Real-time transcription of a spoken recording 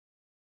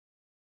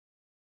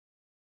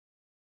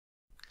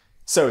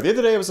So, the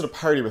other day I was at a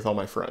party with all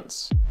my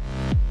friends.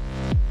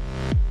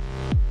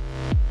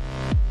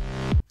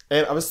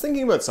 And I was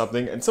thinking about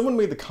something, and someone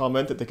made the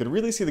comment that they could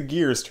really see the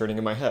gears turning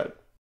in my head.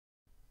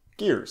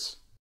 Gears.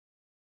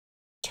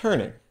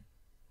 Turning.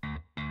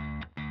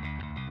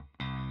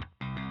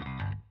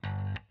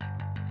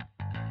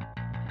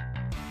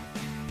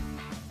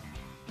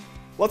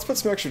 Let's put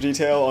some extra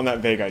detail on that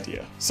vague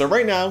idea. So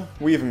right now,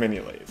 we have a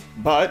mini-lathe.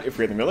 But if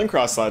we had the milling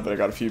cross slide that I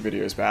got a few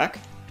videos back,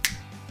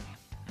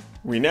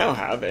 we now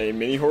have a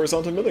mini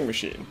horizontal milling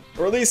machine,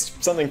 or at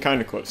least something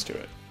kind of close to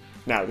it.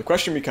 Now, the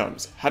question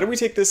becomes, how do we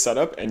take this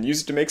setup and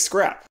use it to make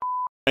scrap?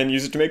 And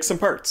use it to make some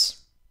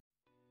parts?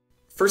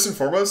 First and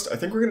foremost, I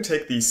think we're going to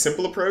take the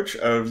simple approach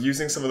of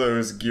using some of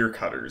those gear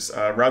cutters,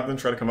 rather than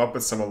try to come up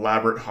with some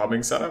elaborate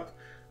hobbing setup.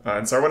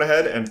 And so I went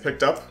ahead and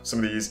picked up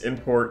some of these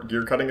import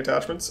gear cutting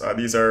attachments.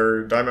 These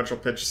are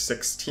diametral pitch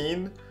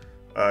 16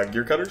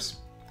 gear cutters.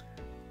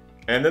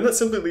 And then that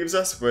simply leaves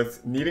us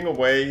with needing a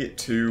way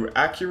to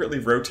accurately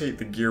rotate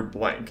the gear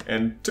blank.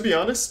 And to be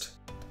honest,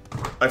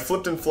 I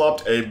flipped and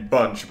flopped a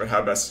bunch about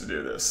how best to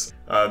do this.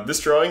 This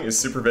drawing is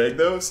super vague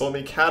though, so let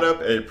me CAD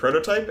up a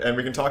prototype and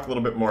we can talk a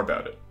little bit more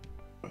about it.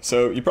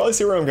 So you probably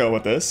see where I'm going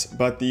with this,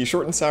 but the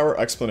short and sour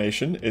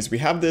explanation is we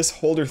have this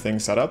holder thing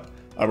set up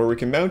where we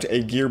can mount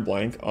a gear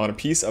blank on a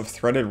piece of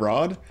threaded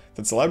rod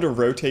that's allowed to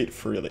rotate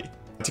freely.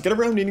 To get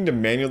around needing to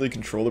manually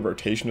control the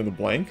rotation of the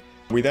blank,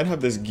 we then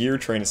have this gear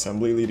train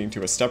assembly leading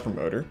to a stepper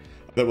motor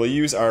that will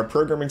use our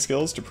programming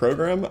skills to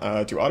program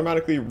to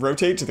automatically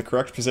rotate to the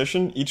correct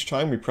position each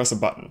time we press a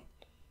button.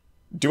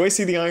 Do I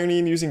see the irony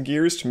in using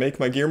gears to make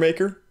my gear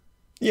maker?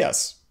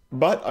 Yes,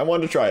 but I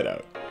wanted to try it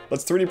out.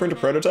 Let's 3D print a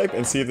prototype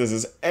and see if this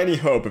has any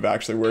hope of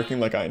actually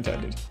working like I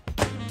intended.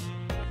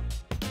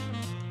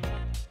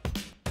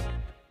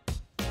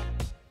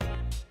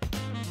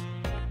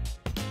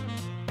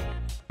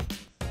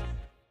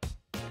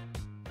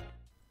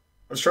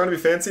 I was trying to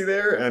be fancy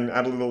there and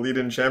add a little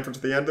lead-in chamfer to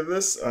the end of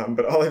this,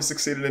 but all I've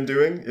succeeded in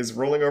doing is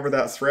rolling over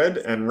that thread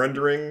and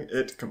rendering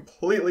it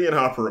completely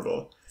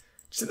inoperable.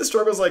 See the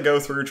struggles I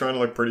go through trying to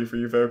look pretty for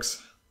you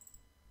folks?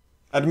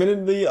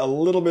 Admittedly, a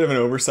little bit of an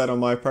oversight on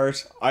my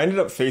part. I ended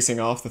up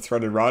facing off the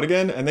threaded rod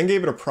again, and then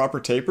gave it a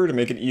proper taper to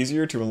make it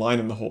easier to align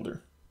in the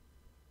holder.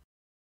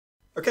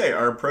 Okay,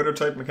 our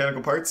prototype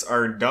mechanical parts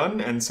are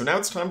done, and so now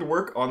it's time to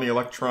work on the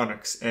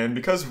electronics. And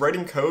because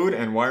writing code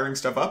and wiring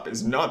stuff up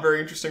is not very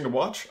interesting to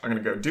watch, I'm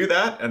gonna go do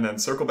that and then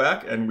circle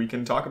back and we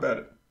can talk about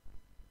it.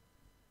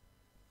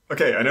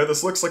 Okay, I know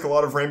this looks like a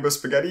lot of rainbow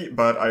spaghetti,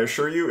 but I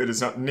assure you it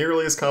is not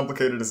nearly as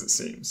complicated as it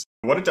seems.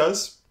 What it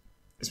does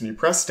is when you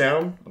press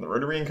down on the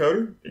rotary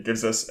encoder, it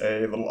gives us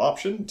a little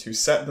option to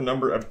set the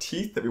number of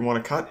teeth that we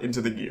want to cut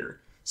into the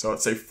gear. So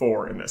let's say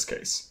 4 in this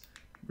case.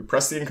 We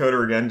press the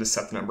encoder again to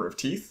set the number of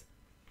teeth.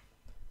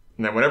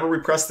 And then whenever we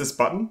press this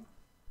button,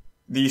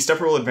 the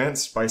stepper will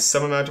advance by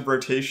some amount of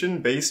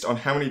rotation based on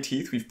how many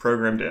teeth we've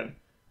programmed in.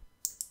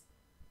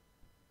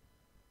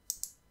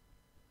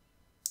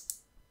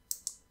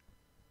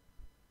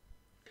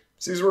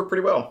 So these work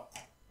pretty well.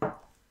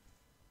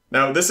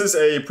 Now this is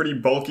a pretty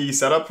bulky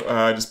setup.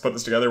 I just put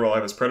this together while I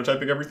was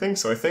prototyping everything,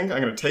 so I think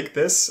I'm going to take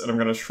this and I'm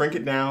going to shrink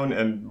it down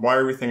and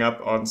wire everything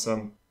up on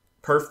some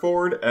perf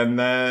board and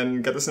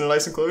then get this in a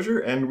nice enclosure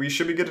and we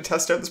should be good to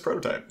test out this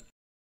prototype.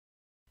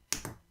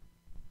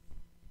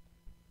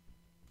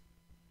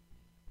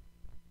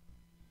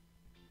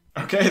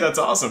 Okay, that's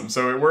awesome.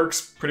 So it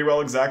works pretty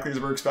well exactly as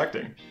we're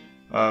expecting.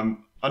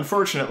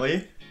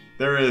 Unfortunately,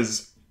 there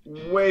is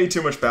way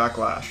too much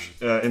backlash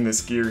in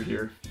this gear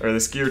here, or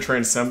this gear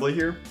train assembly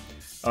here.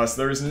 So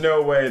there is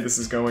no way this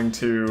is going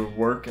to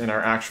work in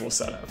our actual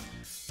setup,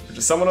 which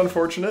is somewhat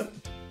unfortunate.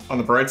 On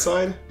the bright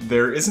side,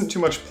 there isn't too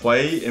much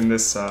play in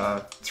this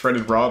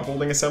threaded rod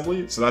holding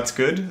assembly, so that's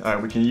good.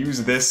 We can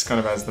use this kind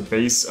of as the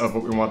base of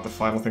what we want the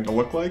final thing to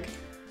look like.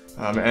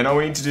 And all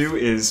we need to do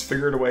is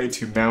figure out a way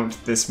to mount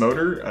this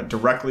motor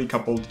directly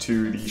coupled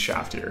to the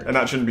shaft here. And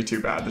that shouldn't be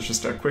too bad. There's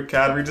just a quick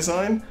CAD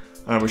redesign.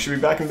 We should be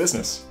back in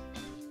business.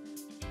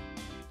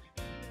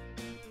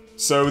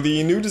 So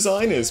the new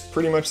design is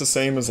pretty much the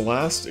same as the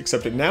last,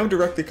 except it now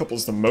directly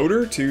couples the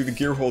motor to the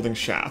gear holding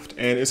shaft,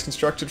 and is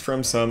constructed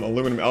from some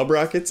aluminum L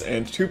brackets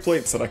and 2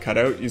 plates that I cut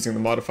out using the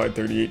modified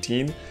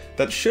 3018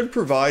 that should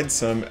provide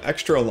some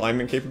extra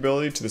alignment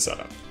capability to the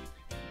setup.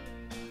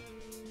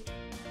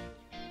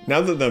 Now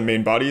that the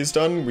main body is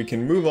done, we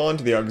can move on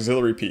to the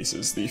auxiliary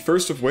pieces, the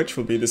first of which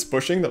will be this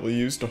bushing that we'll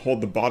use to hold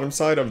the bottom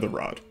side of the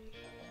rod.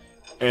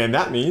 And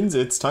that means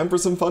it's time for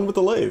some fun with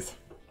the lathe.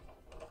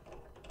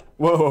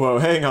 Whoa,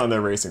 hang on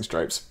there, racing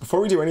stripes. Before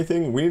we do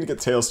anything, we need to get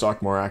the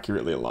tailstock more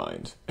accurately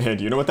aligned.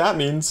 And you know what that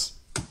means?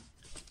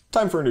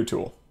 Time for a new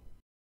tool.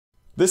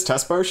 This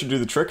test bar should do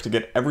the trick to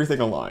get everything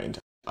aligned.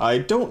 I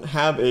don't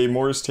have a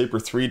Morse Taper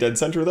 3 dead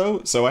center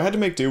though, so I had to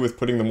make do with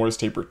putting the Morse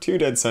Taper 2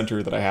 dead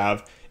center that I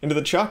have into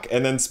the chuck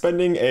and then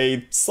spending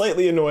a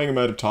slightly annoying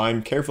amount of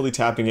time carefully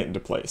tapping it into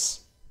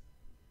place.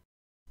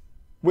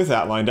 With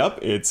that lined up,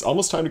 it's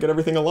almost time to get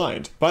everything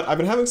aligned, but I've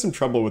been having some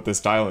trouble with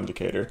this dial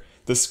indicator.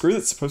 the screw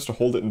that's supposed to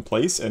hold it in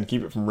place and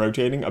keep it from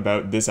rotating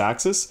about this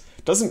axis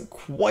doesn't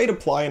quite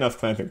apply enough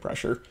clamping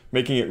pressure,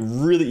 making it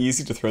really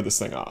easy to throw this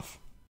thing off.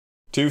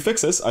 To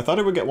fix this, I thought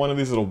I would get one of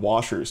these little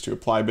washers to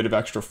apply a bit of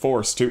extra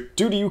force to—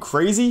 Dude, are you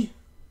crazy?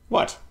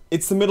 What?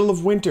 It's the middle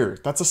of winter.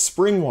 That's a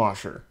spring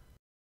washer.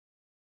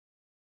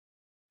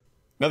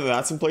 Now that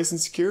that's in place and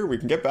secure, we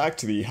can get back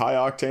to the high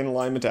octane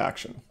alignment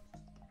action.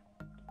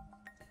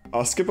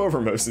 I'll skip over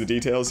most of the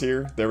details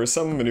here. There was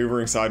some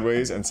maneuvering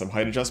sideways and some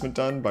height adjustment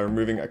done by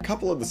removing a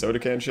couple of the soda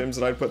can shims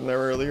that I'd put in there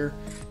earlier.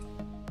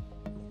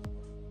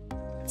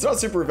 It's not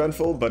super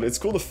eventful, but it's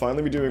cool to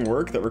finally be doing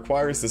work that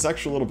requires this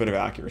extra little bit of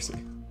accuracy.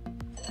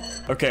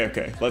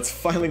 Okay, let's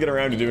finally get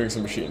around to doing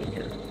some machining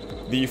here.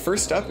 The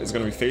first step is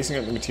going to be facing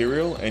out the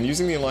material and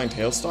using the aligned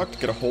tailstock to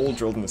get a hole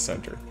drilled in the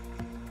center.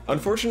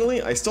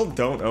 Unfortunately, I still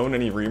don't own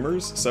any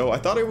reamers, so I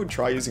thought I would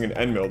try using an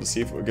end mill to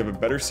see if it would give a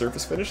better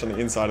surface finish on the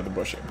inside of the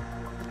bushing.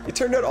 It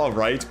turned out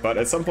alright, but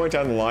at some point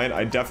down the line,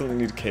 I definitely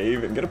need to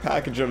cave and get a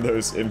package of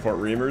those import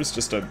reamers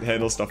just to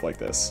handle stuff like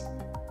this.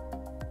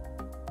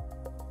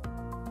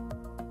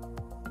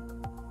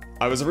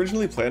 I was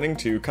originally planning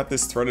to cut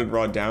this threaded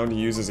rod down to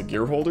use as a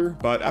gear holder,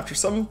 but after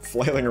some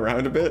flailing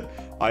around a bit,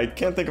 I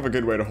can't think of a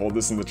good way to hold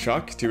this in the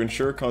chuck to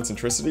ensure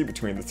concentricity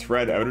between the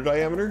thread outer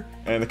diameter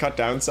and the cut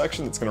down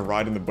section that's going to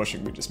ride in the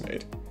bushing we just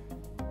made.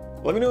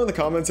 Let me know in the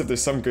comments if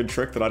there's some good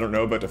trick that I don't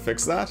know about to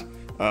fix that,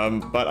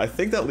 but I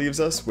think that leaves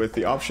us with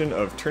the option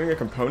of turning a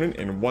component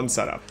in one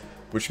setup,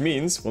 which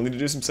means we'll need to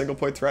do some single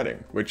point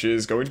threading, which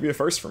is going to be a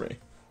first for me.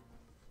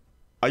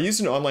 I used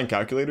an online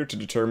calculator to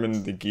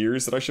determine the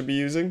gears that I should be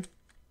using,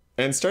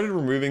 and started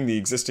removing the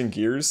existing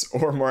gears,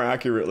 or more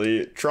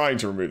accurately, trying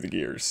to remove the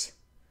gears.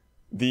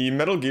 The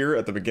metal gear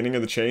at the beginning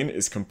of the chain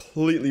is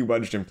completely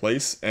wedged in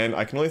place, and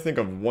I can only think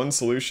of one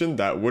solution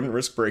that wouldn't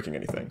risk breaking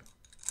anything.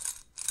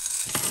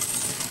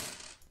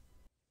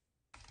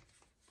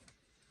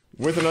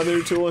 With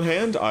another tool in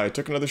hand, I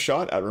took another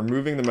shot at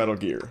removing the metal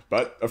gear,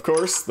 but of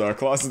course, the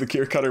claws of the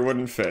gear cutter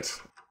wouldn't fit.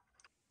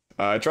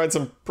 I tried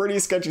some pretty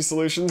sketchy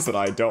solutions that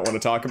I don't want to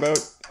talk about,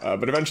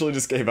 but eventually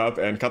just gave up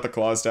and cut the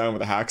claws down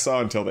with a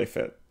hacksaw until they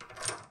fit.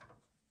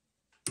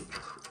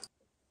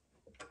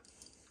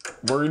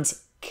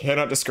 Words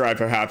cannot describe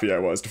how happy I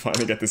was to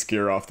finally get this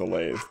gear off the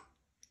lathe.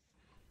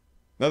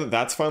 Now that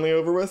that's finally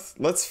over with,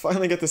 let's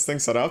finally get this thing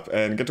set up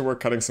and get to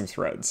work cutting some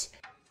threads.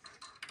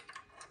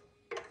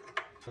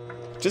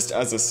 Just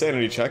as a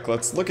sanity check,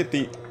 let's look at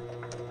the—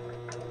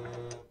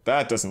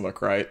 That doesn't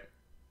look right.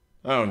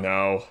 Oh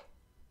no.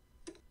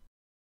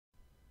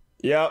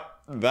 Yep,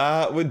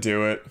 that would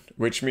do it,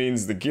 which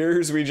means the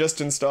gears we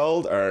just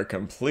installed are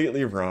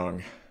completely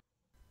wrong.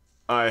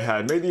 I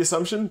had made the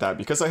assumption that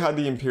because I had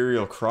the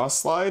Imperial cross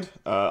slide,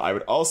 I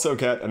would also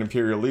get an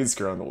Imperial lead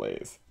screw on the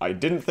lathe. I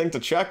didn't think to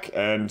check,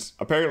 and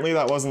apparently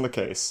that wasn't the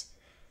case.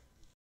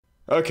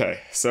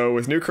 Okay, so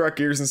with new correct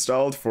gears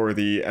installed for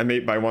the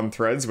M8x1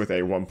 threads with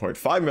a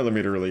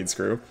 1.5mm lead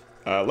screw,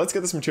 let's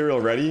get this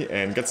material ready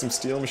and get some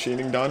steel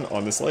machining done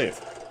on this lathe.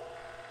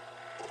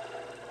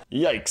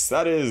 Yikes,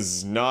 that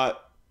is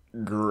not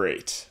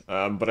great.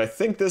 But I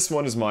think this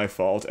one is my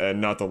fault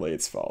and not the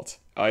lathe's fault.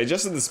 I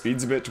adjusted the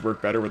speeds a bit to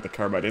work better with the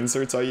carbide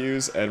inserts I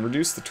use and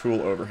reduced the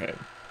tool overhang,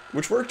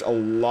 which worked a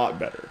lot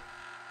better.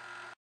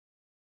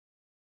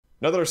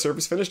 Now that our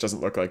surface finish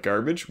doesn't look like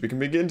garbage, we can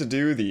begin to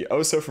do the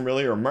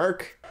oh-so-familiar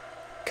mark,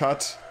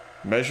 cut,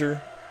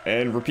 measure,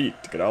 and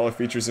repeat to get all our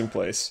features in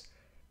place.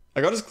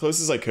 I got as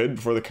close as I could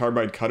before the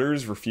carbide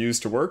cutters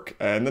refused to work,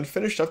 and then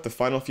finished up the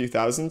final few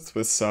thousandths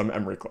with some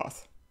emery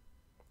cloth.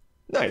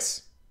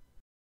 Nice.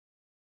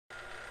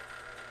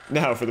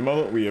 Now for the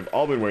moment we have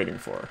all been waiting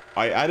for.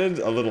 I added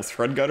a little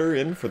thread gutter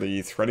in for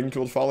the threading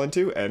tool to fall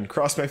into, and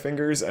crossed my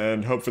fingers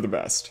and hope for the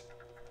best.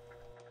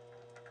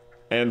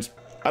 And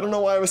I don't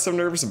know why I was so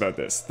nervous about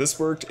this. This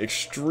worked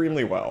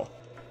extremely well.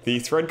 The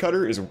thread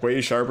cutter is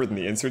way sharper than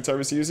the inserts I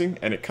was using,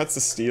 and it cuts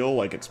the steel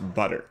like it's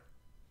butter.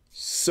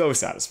 So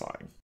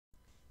satisfying.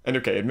 And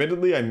okay,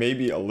 admittedly I may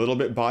be a little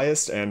bit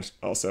biased and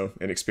also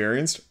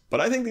inexperienced, but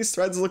I think these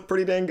threads look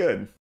pretty dang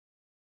good.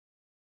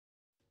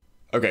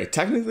 Okay,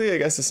 technically I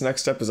guess this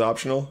next step is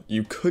optional.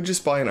 You could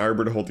just buy an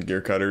arbor to hold the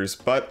gear cutters,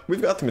 but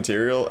we've got the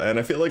material and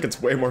I feel like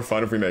it's way more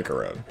fun if we make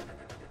our own.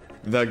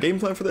 The game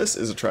plan for this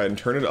is to try and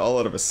turn it all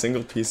out of a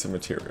single piece of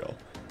material.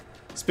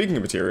 Speaking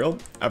of material,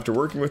 after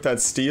working with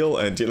that steel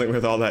and dealing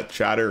with all that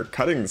chatter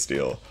cutting the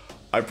steel,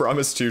 I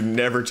promise to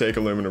never take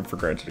aluminum for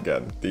granted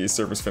again. The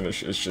surface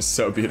finish is just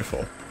so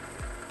beautiful.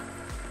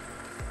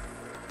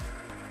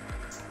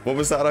 What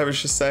was that I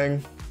was just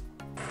saying?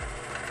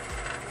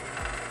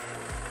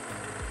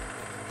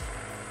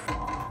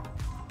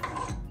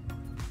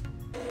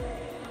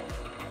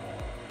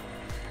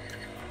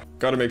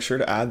 Gotta make sure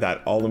to add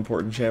that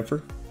all-important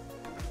chamfer.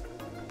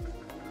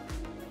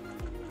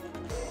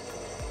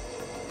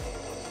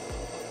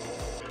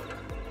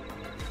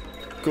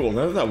 Cool,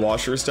 now that that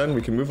washer is done,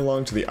 we can move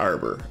along to the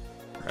arbor.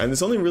 And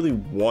there's only really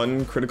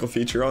one critical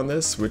feature on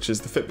this, which is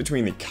the fit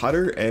between the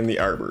cutter and the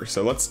arbor,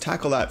 so let's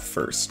tackle that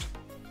first.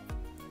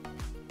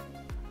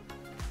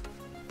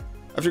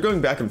 After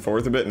going back and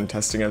forth a bit and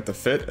testing out the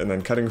fit and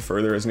then cutting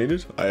further as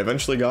needed, I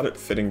eventually got it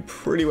fitting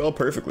pretty well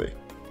perfectly.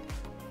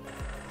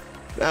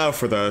 Now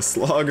for the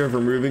slog of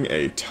removing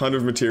a ton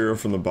of material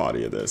from the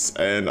body of this,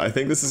 and I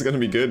think this is going to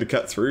be good to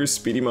cut through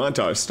speedy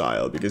montage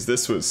style because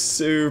this was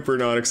super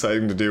not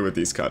exciting to do with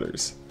these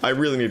cutters. I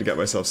really need to get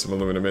myself some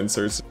aluminum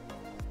inserts.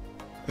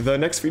 The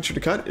next feature to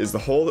cut is the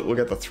hole that will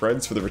get the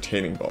threads for the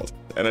retaining bolt,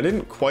 and I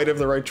didn't quite have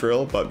the right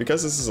drill, but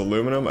because this is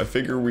aluminum I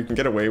figure we can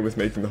get away with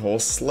making the hole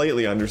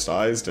slightly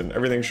undersized and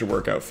everything should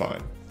work out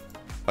fine.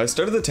 I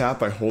started the tap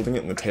by holding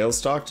it in the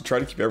tailstock to try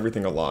to keep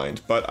everything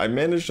aligned, but I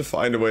managed to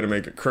find a way to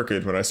make it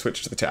crooked when I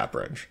switched to the tap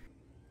wrench.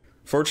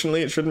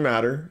 Fortunately, it shouldn't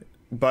matter,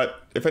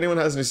 but if anyone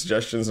has any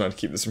suggestions on how to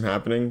keep this from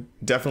happening,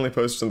 definitely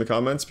post in the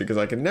comments because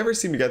I can never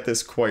seem to get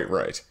this quite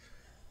right.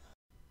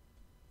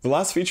 The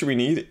last feature we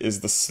need is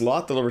the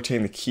slot that'll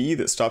retain the key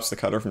that stops the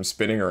cutter from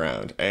spinning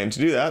around, and to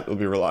do that, we'll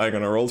be relying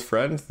on our old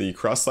friend, the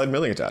cross-slide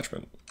milling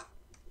attachment.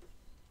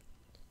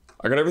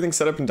 I got everything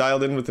set up and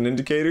dialed in with an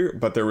indicator,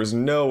 but there was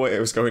no way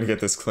I was going to get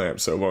this clamped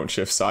so it won't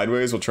shift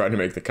sideways while trying to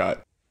make the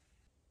cut.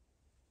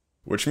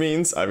 Which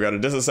means I've got to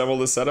disassemble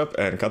this setup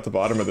and cut the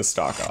bottom of the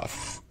stock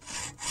off.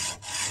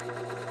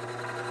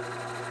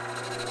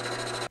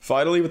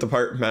 Finally, with the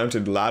part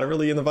mounted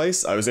laterally in the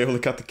vise, I was able to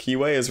cut the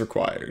keyway as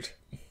required,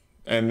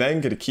 and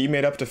then get a key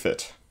made up to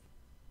fit.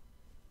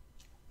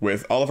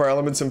 With all of our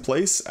elements in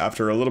place,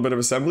 after a little bit of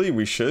assembly,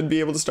 we should be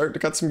able to start to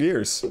cut some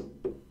gears.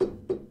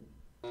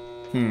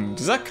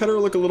 Does that cutter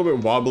look a little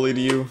bit wobbly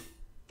to you?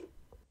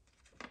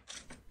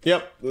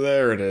 Yep,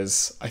 there it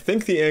is. I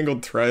think the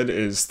angled thread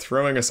is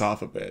throwing us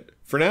off a bit.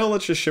 For now,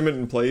 let's just shim it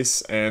in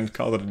place and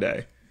call it a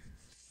day.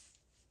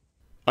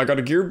 I got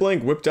a gear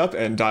blank whipped up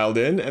and dialed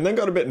in, and then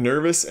got a bit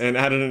nervous and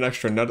added an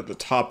extra nut at the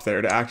top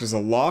there to act as a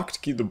lock to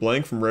keep the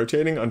blank from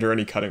rotating under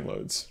any cutting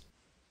loads.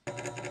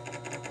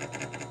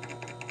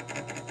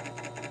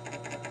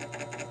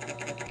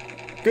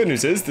 Good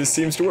news is, this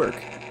seems to work.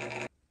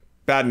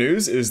 Bad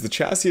news is the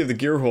chassis of the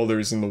gear holder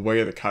is in the way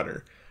of the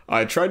cutter.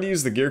 I tried to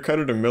use the gear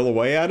cutter to mill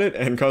away at it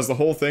and caused the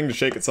whole thing to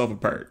shake itself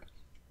apart.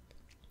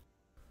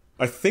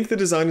 I think the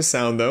design is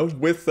sound though,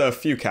 with a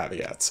few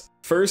caveats.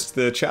 First,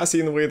 the chassis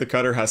in the way of the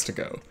cutter has to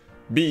go.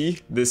 B,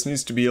 this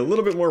needs to be a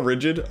little bit more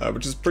rigid,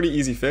 which is a pretty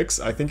easy fix.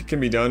 I think it can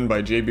be done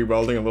by JB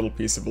welding a little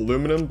piece of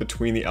aluminum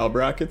between the L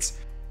brackets.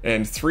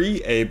 And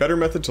 3, a better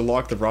method to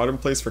lock the rod in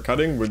place for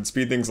cutting would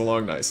speed things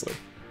along nicely.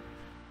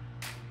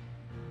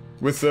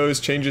 With those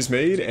changes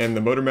made and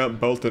the motor mount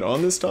bolted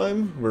on this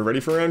time, we're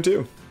ready for round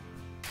 2.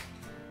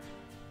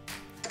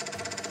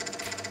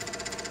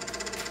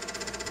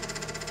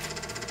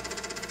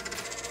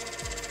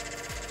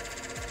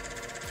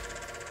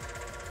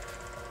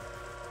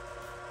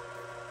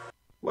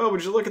 Well,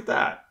 would you look at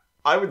that?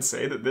 I would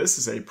say that this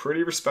is a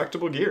pretty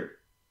respectable gear.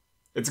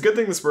 It's a good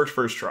thing this worked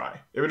first try.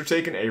 It would have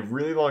taken a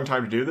really long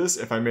time to do this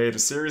if I made a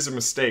series of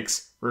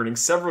mistakes, ruining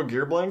several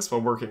gear blanks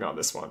while working on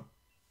this one.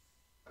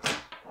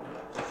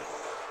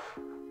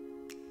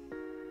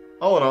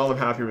 All in all, I'm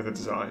happy with the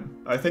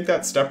design. I think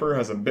that stepper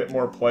has a bit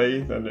more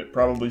play than it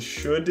probably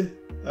should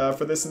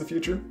for this in the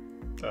future.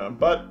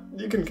 But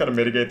you can kind of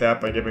mitigate that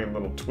by giving it a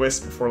little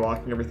twist before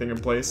locking everything in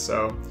place,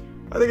 so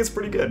I think it's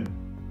pretty good.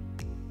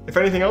 If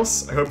anything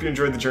else, I hope you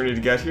enjoyed the journey to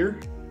get here.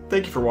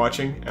 Thank you for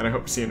watching, and I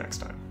hope to see you next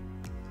time.